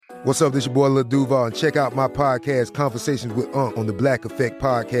What's up, this your boy Lil Duval, and check out my podcast, Conversations with Unc, on the Black Effect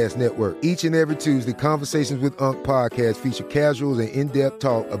Podcast Network. Each and every Tuesday, Conversations with Unc podcast feature casuals and in-depth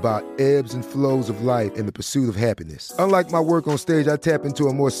talk about ebbs and flows of life and the pursuit of happiness. Unlike my work on stage, I tap into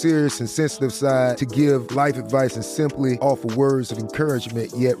a more serious and sensitive side to give life advice and simply offer words of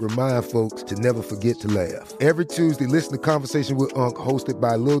encouragement, yet remind folks to never forget to laugh. Every Tuesday, listen to Conversations with Unc, hosted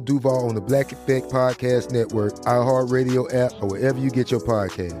by Lil Duval on the Black Effect Podcast Network, iHeartRadio app, or wherever you get your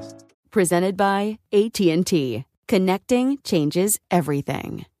podcasts. Presented by AT&T. Connecting changes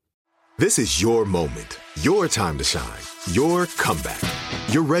everything. This is your moment, your time to shine, your comeback.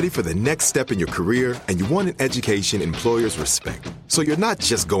 You're ready for the next step in your career, and you want an education employers respect. So you're not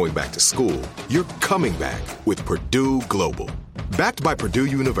just going back to school, you're coming back with Purdue Global. Backed by Purdue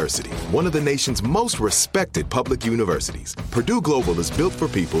University, one of the nation's most respected public universities, Purdue Global is built for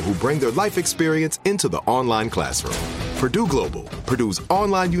people who bring their life experience into the online classroom. Purdue Global, Purdue's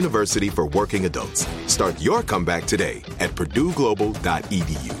online university for working adults. Start your comeback today at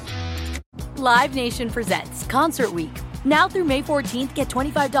purdueglobal.edu. Live Nation presents Concert Week. Now through May 14th, get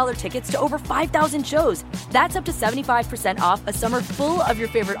 $25 tickets to over 5,000 shows. That's up to 75% off a summer full of your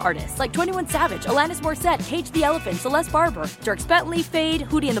favorite artists like 21 Savage, Alanis Morissette, Cage the Elephant, Celeste Barber, Dierks Bentley, Fade,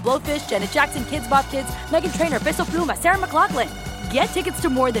 Hootie and the Blowfish, Janet Jackson, Kidz Bop Kids, Meghan Trainor, Bissell Pluma, Sarah McLachlan. Get tickets to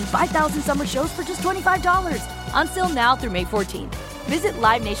more than 5,000 summer shows for just $25. Until now through May 14th. Visit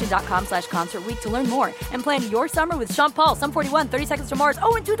LiveNation.com/Concert Week to learn more and plan your summer with Sean Paul, Sum 41, 30 Seconds to Mars,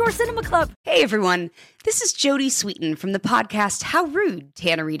 and Two Door Cinema Club. Hey everyone, this is Jody Sweeten from the podcast How Rude,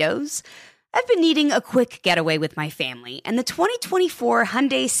 Tanneritos. I've been needing a quick getaway with my family, and the 2024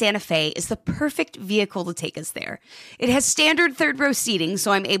 Hyundai Santa Fe is the perfect vehicle to take us there. It has standard third-row seating,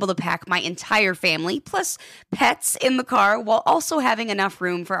 so I'm able to pack my entire family, plus pets, in the car, while also having enough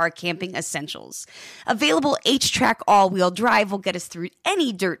room for our camping essentials. Available H-Track all-wheel drive will get us through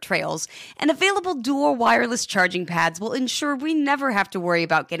any dirt trails, and available dual wireless charging pads will ensure we never have to worry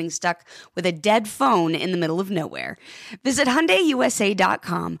about getting stuck with a dead phone in the middle of nowhere. Visit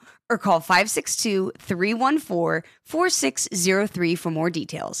HyundaiUSA.com or call 562-314-4603 for more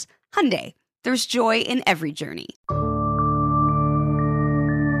details. Hyundai, there's joy in every journey.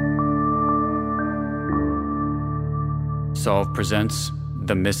 Solve presents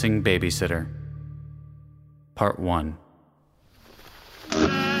The Missing Babysitter. Part 1.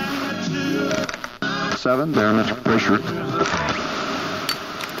 7, barometric pressure.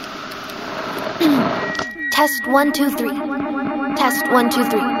 Test 1, 2, 3. Test 1, 2,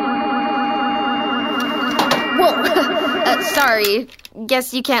 3. Whoa! Sorry.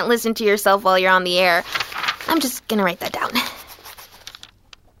 Guess you can't listen to yourself while you're on the air. I'm just gonna write that down.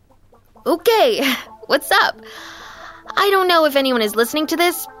 Okay, what's up? I don't know if anyone is listening to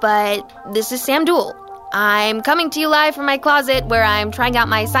this, but this is Sam Duell. I'm coming to you live from my closet where I'm trying out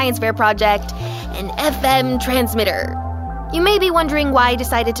my science fair project, an FM transmitter. You may be wondering why I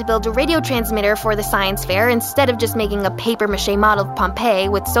decided to build a radio transmitter for the science fair instead of just making a papier-mâché model of Pompeii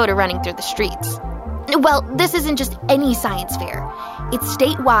with soda running through the streets. Well, this isn't just any science fair. It's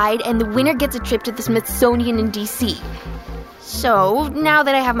statewide, and the winner gets a trip to the Smithsonian in D.C. So, now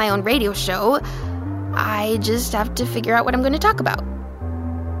that I have my own radio show, I just have to figure out what I'm going to talk about.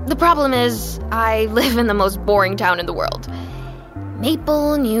 The problem is, I live in the most boring town in the world.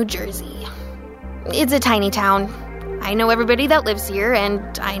 Maple, New Jersey. It's a tiny town. I know everybody that lives here,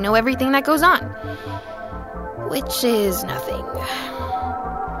 and I know everything that goes on. Which is nothing.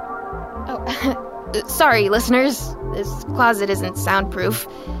 Oh, sorry, listeners. This closet isn't soundproof.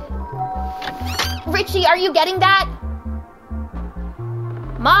 Richie, are you getting that?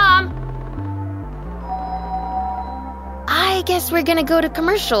 Mom? I guess we're gonna go to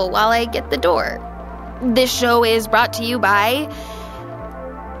commercial while I get the door. This show is brought to you by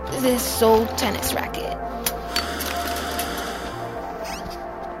this old tennis racket.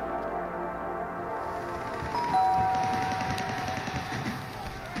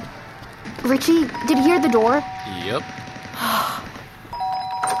 Richie, did you hear the door? Yep.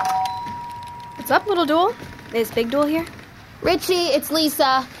 What's up, little Duell? Is Big Duell here? Richie, it's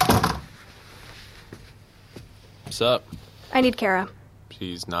Lisa. What's up? I need Kara.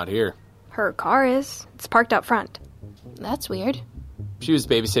 She's not here. Her car is. It's parked out front. That's weird. She was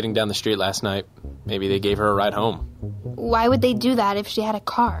babysitting down the street last night. Maybe they gave her a ride home. Why would they do that if she had a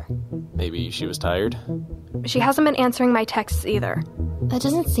car? Maybe she was tired. She hasn't been answering my texts either. That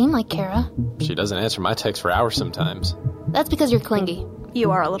doesn't seem like Kara. She doesn't answer my texts for hours sometimes. That's because you're clingy.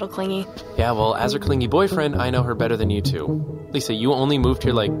 You are a little clingy. Yeah, well, as her clingy boyfriend, I know her better than you two. Lisa, you only moved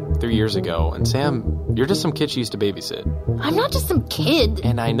here like 3 years ago, and Sam, you're just some kid she used to babysit. I'm not just some kid.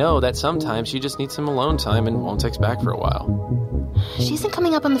 And I know that sometimes she just needs some alone time and won't text back for a while. She isn't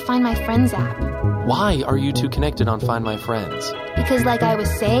coming up on the Find My Friends app. Why are you two connected on Find My Friends? Because like I was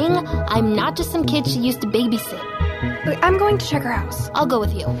saying, I'm not just some kid she used to babysit. I'm going to check her house. I'll go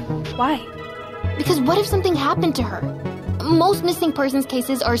with you. Why? Because what if something happened to her? Most missing persons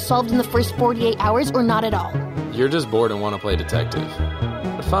cases are solved in the first 48 hours or not at all. You're just bored and want to play detective.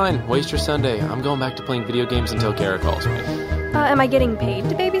 But fine, waste your Sunday. I'm going back to playing video games until Kara calls me. Am I getting paid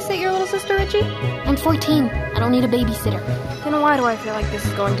to babysit your little sister, Richie? I'm 14. I don't need a babysitter. Then why do I feel like this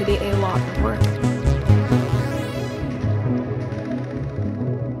is going to be a lot of work?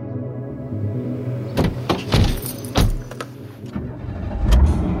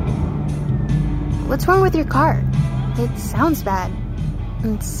 What's wrong with your car? It sounds bad.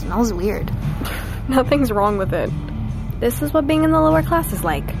 It smells weird. Nothing's wrong with it. This is what being in the lower class is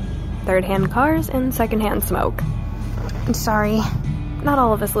like. Third-hand cars and second-hand smoke. I'm sorry. Not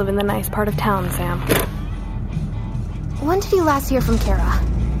all of us live in the nice part of town, Sam. When did you last hear from Kara?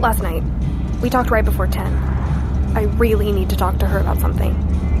 Last night. We talked right before 10. I really need to talk to her about something.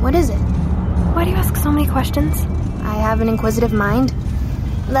 What is it? Why do you ask so many questions? I have an inquisitive mind.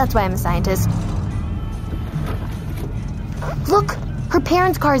 That's why I'm a scientist. Look! Her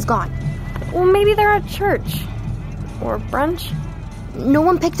parents' car is gone. Well, maybe they're at church. Or brunch. No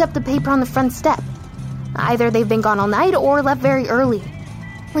one picked up the paper on the front step. Either they've been gone all night or left very early.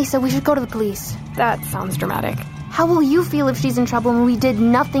 Lisa, we should go to the police. That sounds dramatic. How will you feel if she's in trouble and we did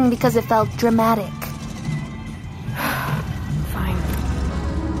nothing because it felt dramatic? Fine.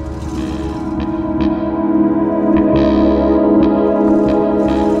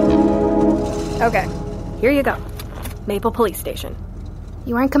 Okay, here you go. Maple Police Station.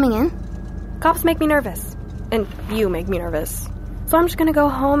 You aren't coming in? Cops make me nervous. And you make me nervous. So I'm just gonna go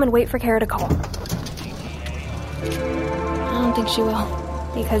home and wait for Kara to call. I don't think she will.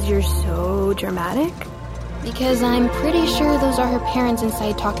 Because you're so dramatic? Because I'm pretty sure those are her parents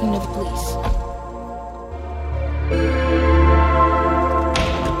inside talking to the police.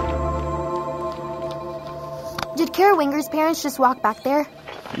 Did Kara Winger's parents just walk back there?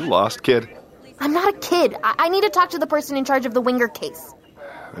 You lost, kid. I'm not a kid. I need to talk to the person in charge of the Winger case.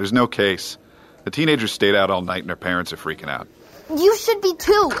 There's no case. The teenagers stayed out all night and their parents are freaking out. You should be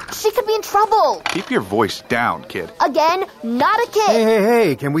too. She could be in trouble. Keep your voice down, kid. Again, not a kid.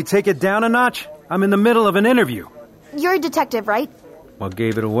 Hey, can we take it down a notch? I'm in the middle of an interview. You're a detective, right? What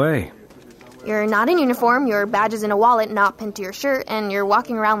gave it away? You're not in uniform, your badge is in a wallet not pinned to your shirt, and you're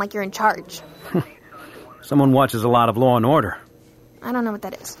walking around like you're in charge. Someone watches a lot of Law and Order. I don't know what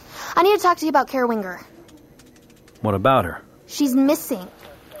that is. I need to talk to you about Kara Winger. What about her? She's missing.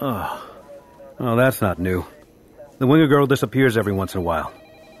 Oh, that's not new. The Winger girl disappears every once in a while.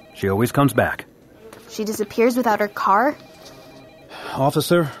 She always comes back. She disappears without her car?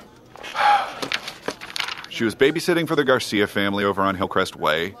 Officer? She was babysitting for the Garcia family over on Hillcrest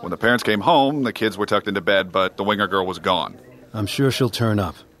Way. When the parents came home, the kids were tucked into bed, but the Winger girl was gone. I'm sure she'll turn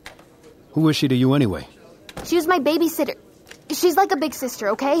up. Who is she to you anyway? She was my babysitter. She's like a big sister,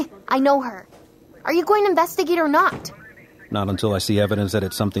 okay? I know her. Are you going to investigate or not? Not until I see evidence that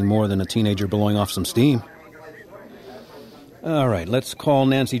it's something more than a teenager blowing off some steam. All right, let's call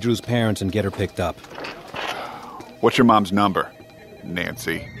Nancy Drew's parents and get her picked up. What's your mom's number,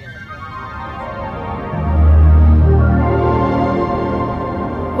 Nancy?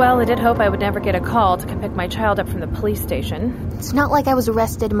 Well, I did hope I would never get a call to come pick my child up from the police station. It's not like I was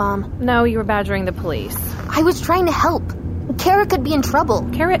arrested, Mom. No, you were badgering the police. I was trying to help. Kara could be in trouble.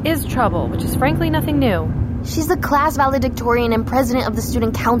 Kara is trouble, which is frankly nothing new. She's the class valedictorian and president of the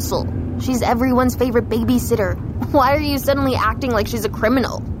student council. She's everyone's favorite babysitter. Why are you suddenly acting like she's a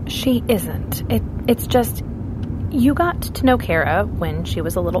criminal? She isn't. It's just, you got to know Kara when she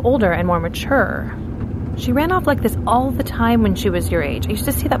was a little older and more mature. She ran off like this all the time when she was your age. I used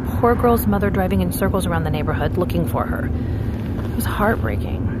to see that poor girl's mother driving in circles around the neighborhood looking for her. It was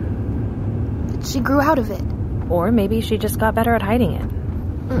heartbreaking. But she grew out of it. Or maybe she just got better at hiding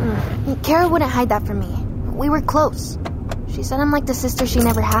it. Kara wouldn't hide that from me. We were close. She said I'm like the sister she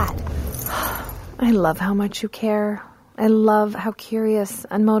never had. I love how much you care. I love how curious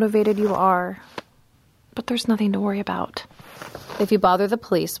and motivated you are. But there's nothing to worry about. If you bother the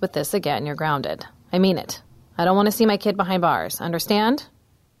police with this again, you're grounded. I mean it. I don't want to see my kid behind bars. Understand?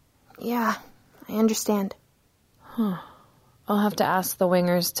 Yeah, I understand. I'll have to ask the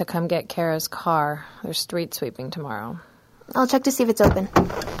Wingers to come get Kara's car. They're street sweeping tomorrow. I'll check to see if it's open.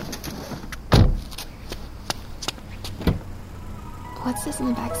 What's this in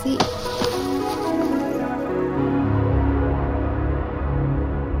the back seat?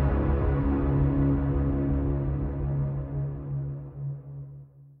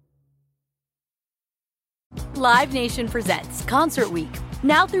 Live Nation presents Concert Week.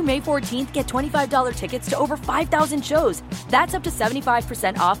 Now through May 14th, get $25 tickets to over 5,000 shows. That's up to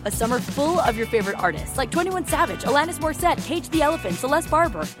 75% off a summer full of your favorite artists like 21 Savage, Alanis Morissette, Cage the Elephant, Celeste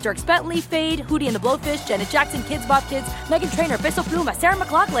Barber, Dierks Bentley, Fade, Hootie and the Blowfish, Janet Jackson, Kids Bop Kids, Meghan Trainor, Peso Pluma, Sarah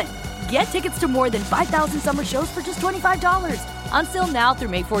McLachlan. Get tickets to more than 5,000 summer shows for just $25. Until now through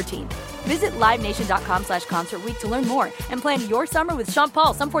May 14th. Visit LiveNation.com/Concert Week to learn more and plan your summer with Sean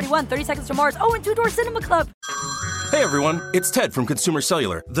Paul, Sum 41, 30 Seconds to Mars, and Two Door Cinema Club. Hey everyone, it's Ted from Consumer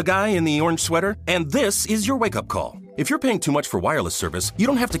Cellular, the guy in the orange sweater, and this is your wake-up call. If you're paying too much for wireless service, you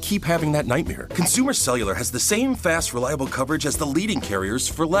don't have to keep having that nightmare. Consumer Cellular has the same fast, reliable coverage as the leading carriers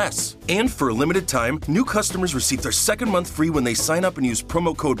for less. And for a limited time, new customers receive their second month free when they sign up and use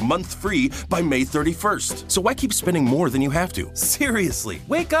promo code MONTHFREE by May 31st. So why keep spending more than you have to? Seriously,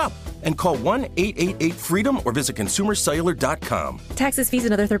 wake up and call 1-888-FREEDOM or visit consumercellular.com. Taxes, fees,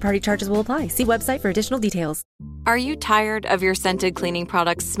 and other third-party charges will apply. See website for additional details. Are you tired of your scented cleaning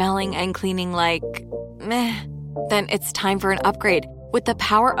products smelling and cleaning like meh? Then it's time for an upgrade with the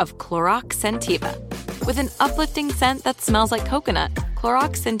power of Clorox Scentiva. With an uplifting scent that smells like coconut,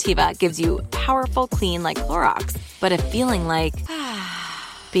 Clorox Scentiva gives you powerful clean like Clorox, but a feeling like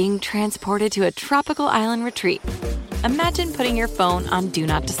being transported to a tropical island retreat. Imagine putting your phone on Do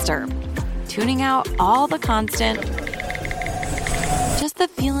Not Disturb, tuning out all the constant, just the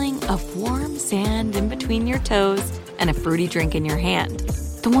feeling of warm sand in between your toes and a fruity drink in your hand.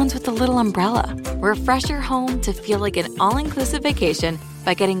 The ones with the little umbrella. Refresh your home to feel like an all-inclusive vacation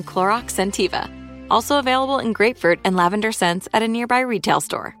by getting Clorox Scentiva. Also available in grapefruit and lavender scents at a nearby retail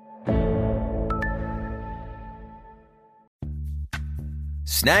store.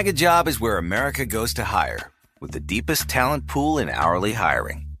 Snag a Job is where America goes to hire, with the deepest talent pool in hourly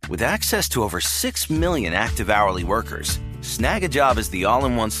hiring. With access to over 6 million active hourly workers, Snag a Job is the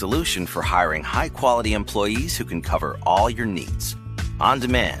all-in-one solution for hiring high-quality employees who can cover all your needs. On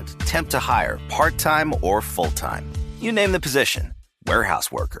demand, temp to hire, part-time or full-time. You name the position.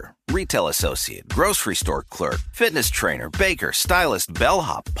 Warehouse worker, retail associate, grocery store clerk, fitness trainer, baker, stylist,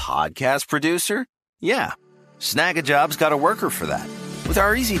 bellhop, podcast producer. Yeah, Snag a Job's got a worker for that. With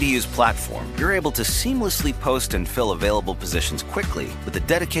our easy-to-use platform, you're able to seamlessly post and fill available positions quickly with a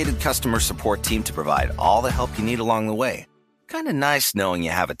dedicated customer support team to provide all the help you need along the way. Kinda nice knowing you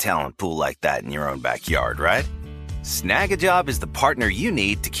have a talent pool like that in your own backyard, right? Snag a Job is the partner you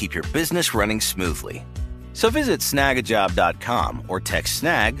need to keep your business running smoothly. So visit snagajob.com or text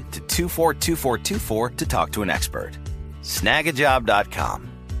SNAG to 242424 to talk to an expert. Snagajob.com,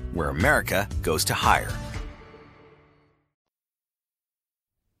 where America goes to hire.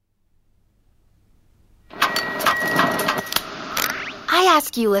 I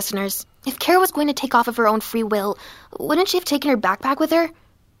ask you, listeners, if Kara was going to take off of her own free will, wouldn't she have taken her backpack with her?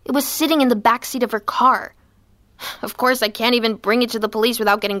 It was sitting in the back seat of her car. Of course, I can't even bring it to the police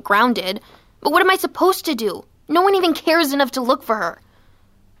without getting grounded. But what am I supposed to do? No one even cares enough to look for her.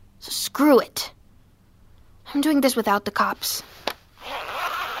 So screw it. I'm doing this without the cops.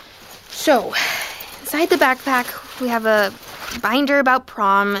 So, inside the backpack, we have a binder about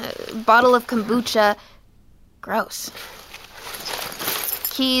prom, a bottle of kombucha. Gross.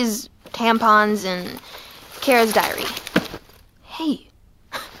 Keys, tampons, and Kara's diary. Hey,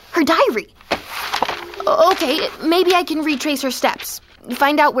 her diary. Okay, maybe I can retrace her steps.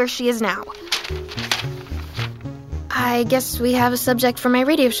 Find out where she is now. I guess we have a subject for my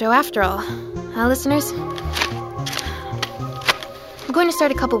radio show after all. Huh, listeners? I'm going to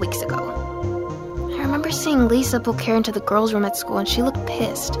start a couple weeks ago. I remember seeing Lisa pull Kara into the girls' room at school, and she looked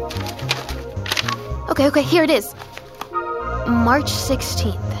pissed. Okay, here it is. March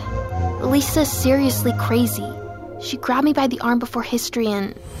 16th. Lisa's seriously crazy. She grabbed me by the arm before history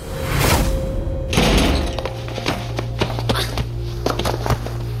and...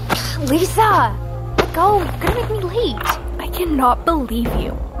 Lisa! Let go! You're gonna make me late. I cannot believe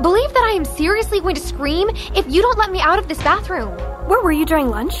you. Believe that I am seriously going to scream if you don't let me out of this bathroom. Where were you during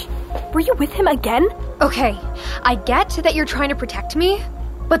lunch? Were you with him again? Okay, I get that you're trying to protect me,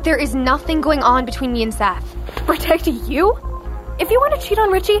 but there is nothing going on between me and Seth. Protect you? If you want to cheat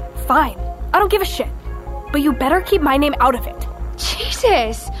on Richie, fine. I don't give a shit. But you better keep my name out of it.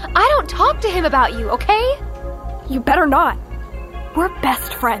 Jesus! I don't talk to him about you, okay? You better not. We're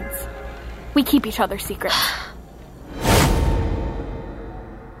best friends. We keep each other's secrets.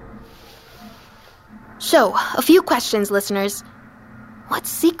 So, a few questions, listeners. What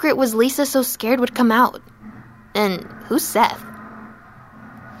secret was Lisa so scared would come out? And who's Seth?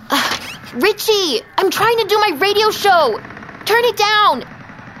 Richie! I'm trying to do my radio show! Turn it down!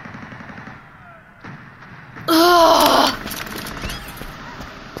 Ugh.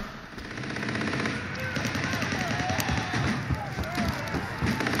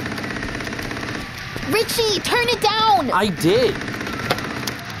 Richie, turn it down! I did.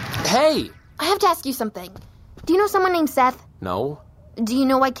 Hey! I have to ask you something. Do you know someone named Seth? No. Do you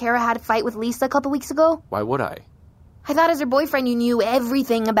know why Kara had a fight with Lisa a couple weeks ago? Why would I? I thought as her boyfriend you knew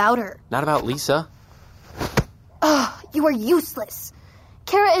everything about her. Not about Lisa. Ugh, you are useless.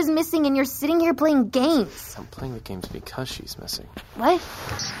 Kara is missing and you're sitting here playing games. I'm playing the games because she's missing. What?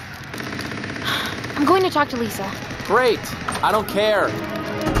 I'm going to talk to Lisa. Great! I don't care.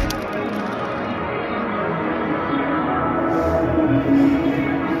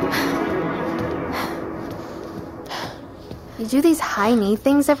 You do these high knee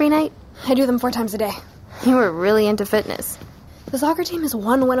things every night? I do them 4 times a day. You were really into fitness. The soccer team is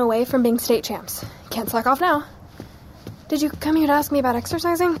 1 win away from being state champs. Can't slack off now. Did you come here to ask me about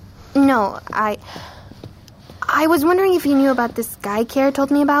exercising? No, I was wondering if you knew about this guy Kara told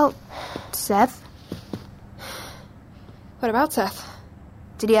me about. Seth. What about Seth?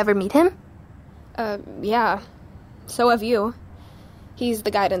 Did you ever meet him? Yeah. So have you. He's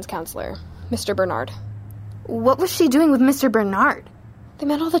the guidance counselor, Mr. Bernard. What was she doing with Mr. Bernard? They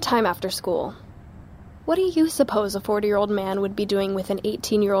met all the time after school. What do you suppose a 40-year-old man would be doing with an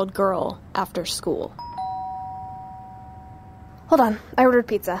 18-year-old girl after school? Hold on, I ordered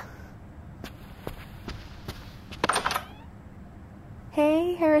pizza.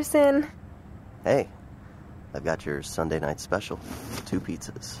 Hey, Harrison. Hey, I've got your Sunday night special. 2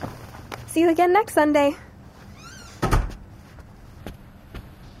 pizzas. See you again next Sunday.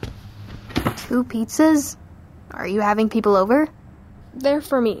 2 pizzas? Are you having people over? They're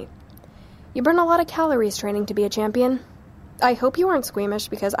for me. You burn a lot of calories training to be a champion. I hope you aren't squeamish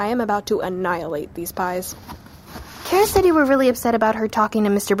because I am about to annihilate these pies. Kara said you were really upset about her talking to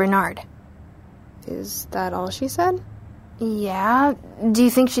Mr. Bernard. Is that all she said? Yeah. Do you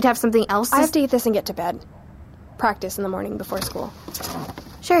think she'd have something else? I have to eat this and get to bed. Practice in the morning before school.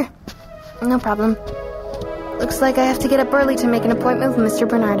 Sure. No problem. Looks like I have to get up early to make an appointment with Mr.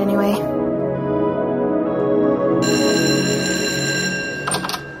 Bernard anyway.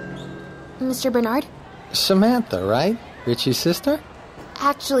 Mr. Bernard? Samantha, right? Richie's sister?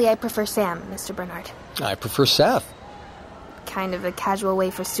 Actually, I prefer Sam, Mr. Bernard. I prefer Seth. Kind of a casual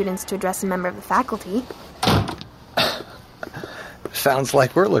way for students to address a member of the faculty. Sounds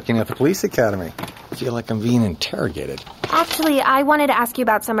like we're looking at the police academy. I feel like I'm being interrogated. Actually, I wanted to ask you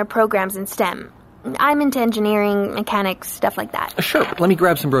about summer programs in STEM. I'm into engineering, mechanics, stuff like that. Sure, let me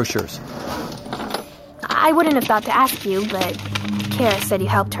grab some brochures. I wouldn't have thought to ask you, but Kara said you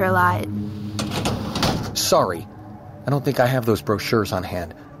helped her a lot. Sorry. I don't think I have those brochures on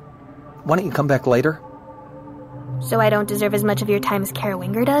hand. Why don't you come back later? So I don't deserve as much of your time as Kara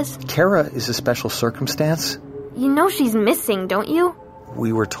Winger does? Kara is a special circumstance. You know she's missing, don't you?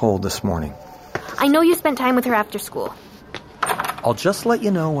 We were told this morning. I know you spent time with her after school. I'll just let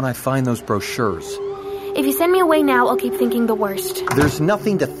you know when I find those brochures. If you send me away now, I'll keep thinking the worst. There's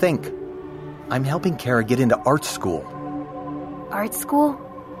nothing to think. I'm helping Kara get into art school. Art school?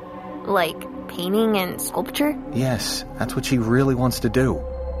 Like painting and sculpture? Yes, that's what she really wants to do.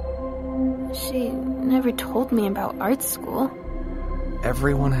 She never told me about art school.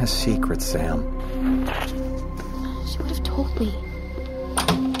 Everyone has secrets, Sam. She would have told me.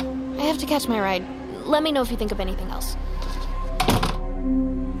 I have to catch my ride. Let me know if you think of anything else.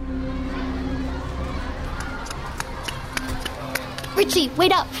 Richie,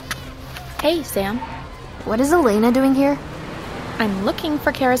 wait up! Hey, Sam. What is Elena doing here? I'm looking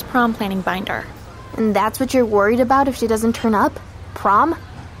for Kara's prom planning binder. And that's what you're worried about if she doesn't turn up? Prom?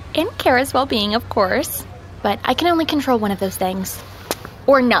 And Kara's well-being, of course. But I can only control one of those things.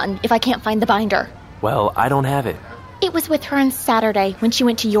 Or none, if I can't find the binder. Well, I don't have it. It was with her on Saturday when she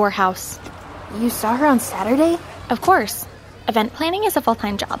went to your house. You saw her on Saturday? Of course. Event planning is a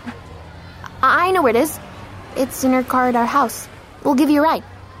full-time job. I know where it is. It's in her car at our house. We'll give you a ride.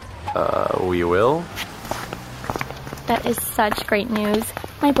 We will? That is such great news.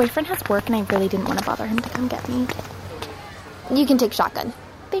 My boyfriend has work and I really didn't want to bother him to come get me. You can take shotgun.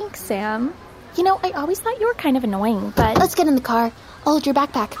 Thanks, Sam. You know, I always thought you were kind of annoying, but... Let's get in the car. I'll hold your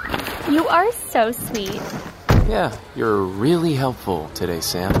backpack. You are so sweet. Yeah, you're really helpful today,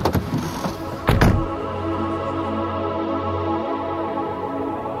 Sam.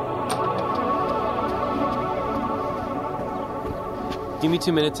 Give me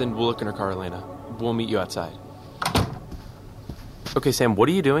 2 minutes and we'll look in her car, Elena. We'll meet you outside. Okay, Sam, what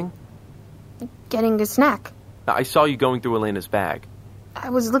are you doing? Getting a snack. I saw you going through Elena's bag. I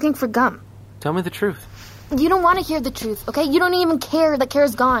was looking for gum. Tell me the truth. You don't want to hear the truth, okay? You don't even care that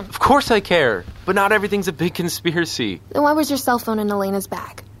Kara's gone. Of course I care, but not everything's a big conspiracy. Then why was your cell phone in Elena's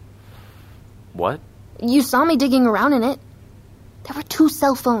bag? What? You saw me digging around in it. There were 2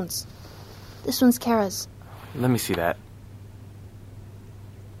 cell phones. This one's Kara's. Let me see that.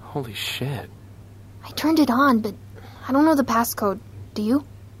 Holy shit. I turned it on, but I don't know the passcode. Do you?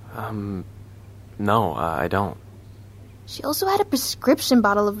 No, I don't. She also had a prescription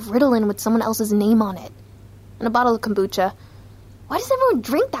bottle of Ritalin with someone else's name on it. And a bottle of kombucha. Why does everyone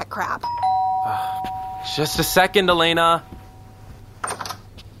drink that crap? Just a second, Elena.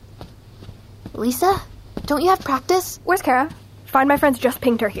 Lisa, don't you have practice? Where's Kara? Find My Friends just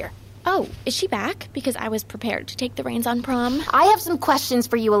pinged her here. Oh, is she back? Because I was prepared to take the reins on prom. I have some questions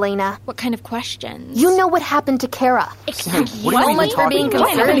for you, Elena. What kind of questions? You know what happened to Kara. Excuse me? So much for being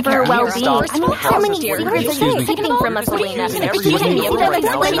concerned for her well-being. I mean, how many secrets are you keeping from us, Elena?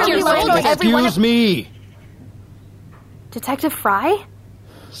 Excuse me! Detective Fry?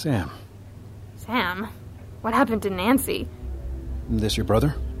 Sam. Sam? What happened to Nancy? This your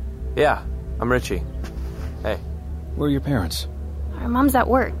brother? Yeah, I'm Richie. Hey. Where are your parents? Our mom's at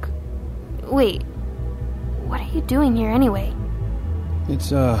work. Wait, what are you doing here anyway?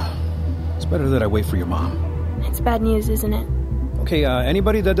 It's better that I wait for your mom. It's bad news, isn't it? Okay,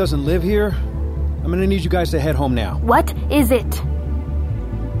 anybody that doesn't live here, I'm gonna need you guys to head home now. What is it?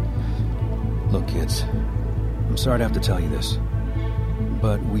 Look, kids, I'm sorry to have to tell you this,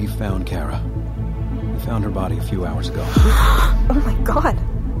 but we found Kara. We found her body a few hours ago. Oh my god.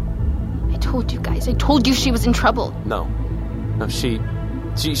 I told you guys. I told you she was in trouble. No, she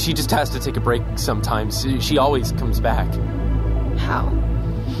just has to take a break sometimes. She always comes back. How?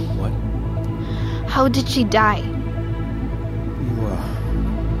 What? How did she die?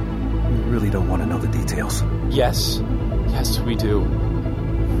 You really don't want to know the details. Yes, we do.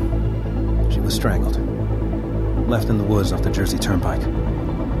 She was strangled. Left in the woods off the Jersey Turnpike.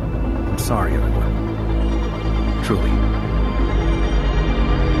 I'm sorry, everyone. Truly.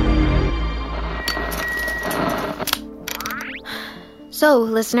 So,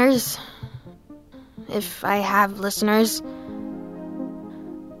 listeners, if I have listeners,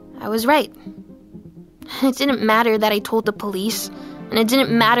 I was right. It didn't matter that I told the police, and it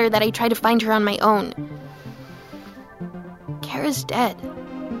didn't matter that I tried to find her on my own. Kara's dead.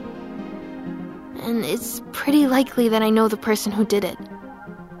 And it's pretty likely that I know the person who did it.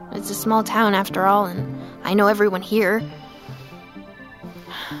 It's a small town after all, and I know everyone here.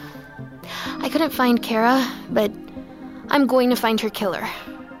 I couldn't find Kara, but I'm going to find her killer.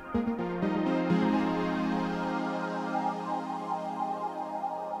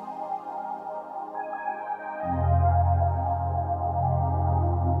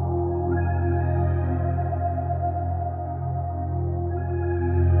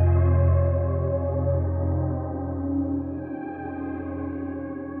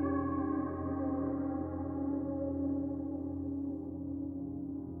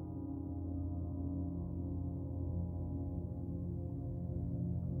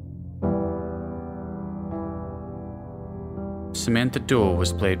 Samantha Duell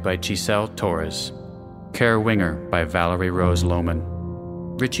was played by Giselle Torres, Kara Winger by Valerie Rose Lohman,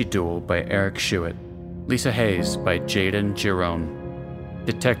 Richie Duell by Eric Schuett, Lisa Hayes by Jaden Girone,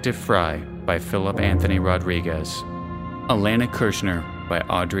 Detective Fry by Philip Anthony Rodriguez, Elena Kirshner by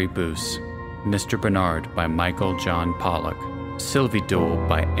Audrey Boos, Mr. Bernard by Michael John Pollock, Sylvie Duell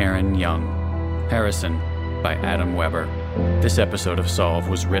by Aaron Young, Harrison by Adam Weber. This episode of Solve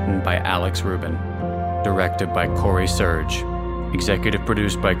was written by Alex Rubin, directed by Corey Surge, executive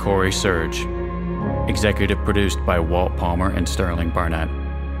produced by Corey Surge, executive produced by Walt Palmer and Sterling Barnett,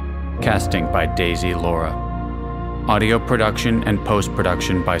 casting by Daisy Laura, audio production and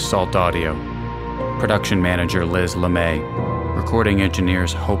post-production by Salt Audio, production manager Liz LeMay, recording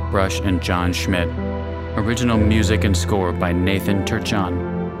engineers Hope Brush and John Schmidt, original music and score by Nathan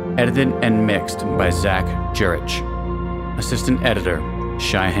Turchan, edited and mixed by Zach Jurich, assistant editor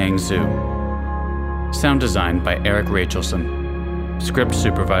Shai-Hang Zhu, sound design by Eric Rachelson, script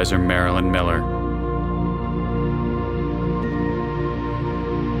supervisor Marilyn Miller.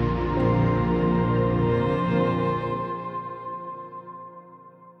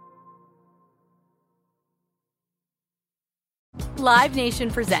 Live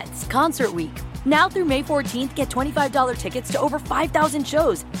Nation presents Concert Week. Now through May 14th, get $25 tickets to over 5,000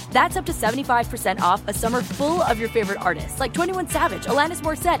 shows. That's up to 75% off a summer full of your favorite artists like 21 Savage, Alanis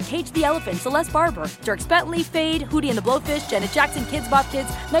Morissette, Cage the Elephant, Celeste Barber, Dierks Bentley, Fade, Hootie and the Blowfish, Janet Jackson, Kidz Bop Kids,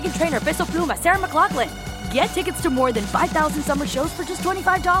 Meghan Trainor, Peso Pluma, Sarah McLachlan. Get tickets to more than 5,000 summer shows for just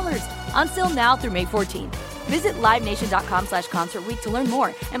 $25. Until now through May 14th. Visit LiveNation.com/Concert Week to learn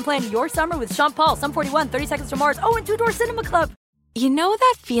more and plan your summer with Sean Paul, Sum 41, 30 Seconds to Mars, and Two Door Cinema Club. You know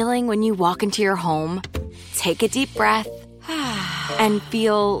that feeling when you walk into your home, take a deep breath, and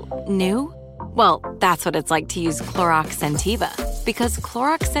feel new? Well, that's what it's like to use Clorox Scentiva Because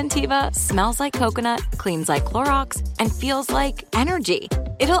Clorox Scentiva smells like coconut, cleans like Clorox, and feels like energy.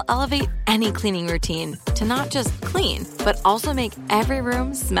 It'll elevate any cleaning routine to not just clean, but also make every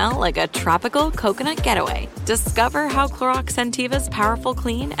room smell like a tropical coconut getaway. Discover how Clorox Scentiva's powerful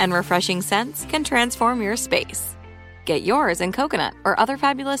clean and refreshing scents can transform your space. Get yours in coconut or other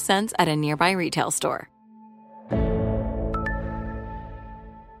fabulous scents at a nearby retail store.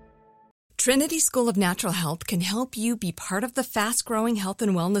 Trinity School of Natural Health can help you be part of the fast-growing health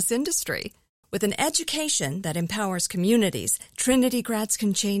and wellness industry. With an education that empowers communities, Trinity grads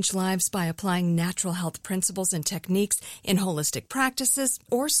can change lives by applying natural health principles and techniques in holistic practices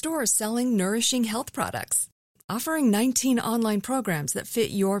or stores selling nourishing health products. Offering 19 online programs that fit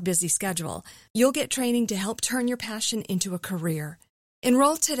your busy schedule, you'll get training to help turn your passion into a career.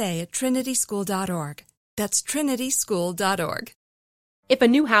 Enroll today at trinityschool.org. That's trinityschool.org. If a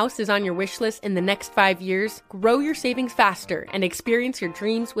new house is on your wish list in the next 5 years, grow your savings faster and experience your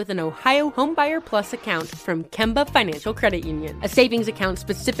dreams with an Ohio Homebuyer Plus account from Kemba Financial Credit Union. A savings account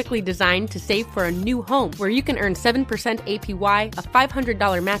specifically designed to save for a new home where you can earn 7% APY, a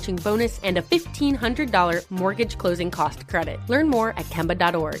 $500 matching bonus, and a $1,500 mortgage closing cost credit. Learn more at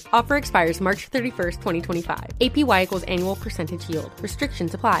Kemba.org. Offer expires March 31st, 2025. APY equals annual percentage yield.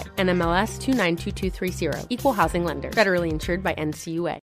 Restrictions apply. NMLS 292230. Equal housing lender. Federally insured by NCUA.